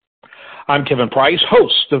I'm Kevin Price,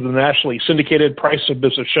 host of the nationally syndicated Price of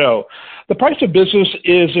Business show. The Price of Business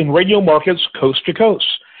is in radio markets coast to coast,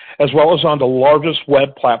 as well as on the largest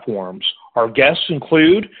web platforms. Our guests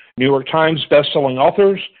include New York Times bestselling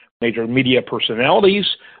authors, major media personalities,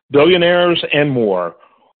 billionaires, and more.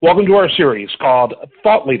 Welcome to our series called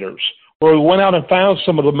Thought Leaders, where we went out and found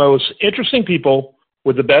some of the most interesting people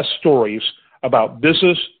with the best stories about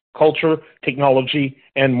business, culture, technology,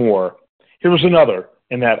 and more. Here's another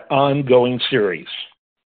in that ongoing series.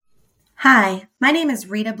 Hi, my name is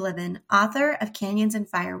Rita Bliven, author of Canyons and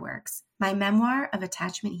Fireworks, my memoir of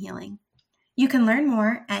attachment healing. You can learn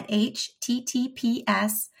more at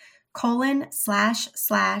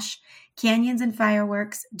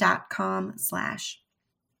https://canyonsandfireworks.com/.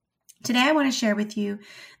 Today I want to share with you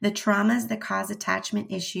the traumas that cause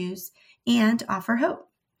attachment issues and offer hope.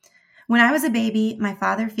 When I was a baby, my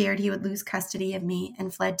father feared he would lose custody of me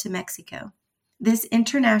and fled to Mexico. This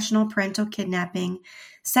international parental kidnapping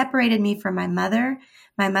separated me from my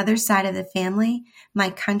mother's side of the family, my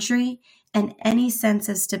country, and any sense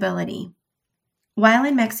of stability. While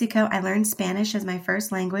in Mexico, I learned Spanish as my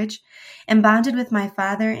first language and bonded with my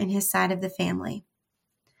father and his side of the family.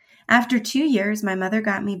 After 2 years, my mother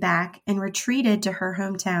got me back and retreated to her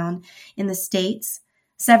hometown in the States,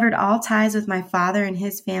 severed all ties with my father and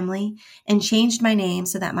his family, and changed my name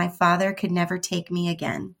so that my father could never take me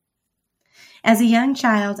again. As a young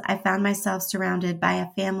child, I found myself surrounded by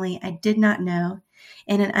a family I did not know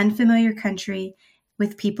in an unfamiliar country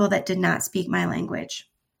with people that did not speak my language.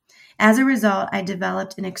 As a result, I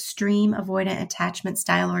developed an extreme avoidant attachment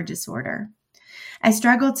style or disorder. I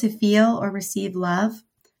struggled to feel or receive love,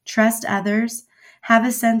 trust others, have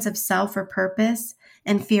a sense of self or purpose,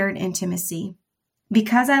 and feared intimacy.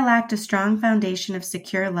 Because I lacked a strong foundation of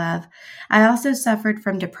secure love, I also suffered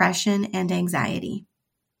from depression and anxiety.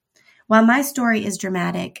 While my story is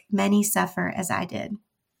dramatic, many suffer as I did.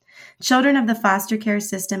 Children of the foster care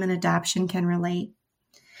system and adoption can relate.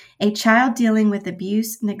 A child dealing with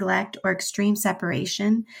abuse, neglect, or extreme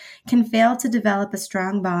separation can fail to develop a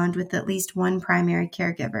strong bond with at least one primary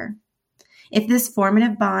caregiver. If this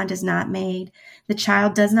formative bond is not made, the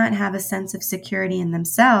child does not have a sense of security in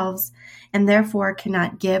themselves and therefore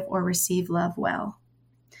cannot give or receive love well.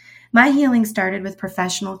 My healing started with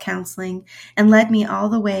professional counseling and led me all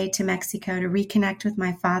the way to Mexico to reconnect with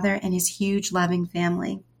my father and his huge, loving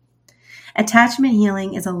family. Attachment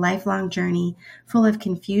healing is a lifelong journey full of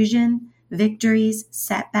confusion, victories,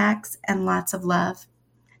 setbacks, and lots of love.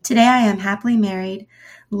 Today I am happily married,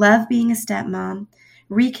 love being a stepmom,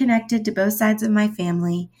 reconnected to both sides of my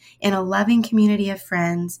family, in a loving community of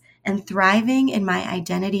friends, and thriving in my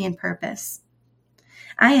identity and purpose.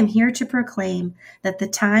 I am here to proclaim that the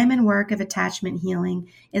time and work of attachment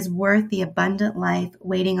healing is worth the abundant life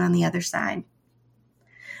waiting on the other side.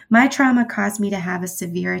 My trauma caused me to have a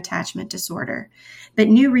severe attachment disorder, but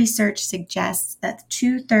new research suggests that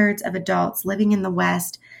 2/3 of adults living in the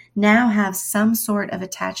West now have some sort of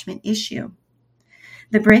attachment issue.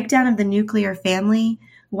 The breakdown of the nuclear family,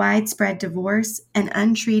 widespread divorce, and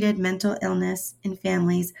untreated mental illness in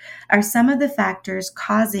families are some of the factors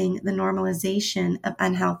causing the normalization of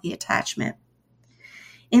unhealthy attachment.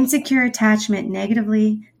 Insecure attachment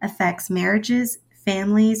negatively affects marriages,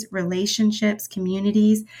 families, relationships,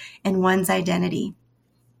 communities, and one's identity.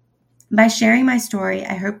 By sharing my story,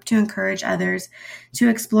 I hope to encourage others to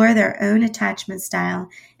explore their own attachment style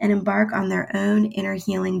and embark on their own inner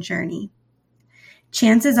healing journey.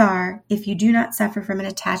 Chances are, if you do not suffer from an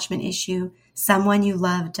attachment issue, someone you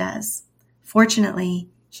love does. Fortunately,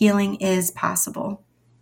 healing is possible.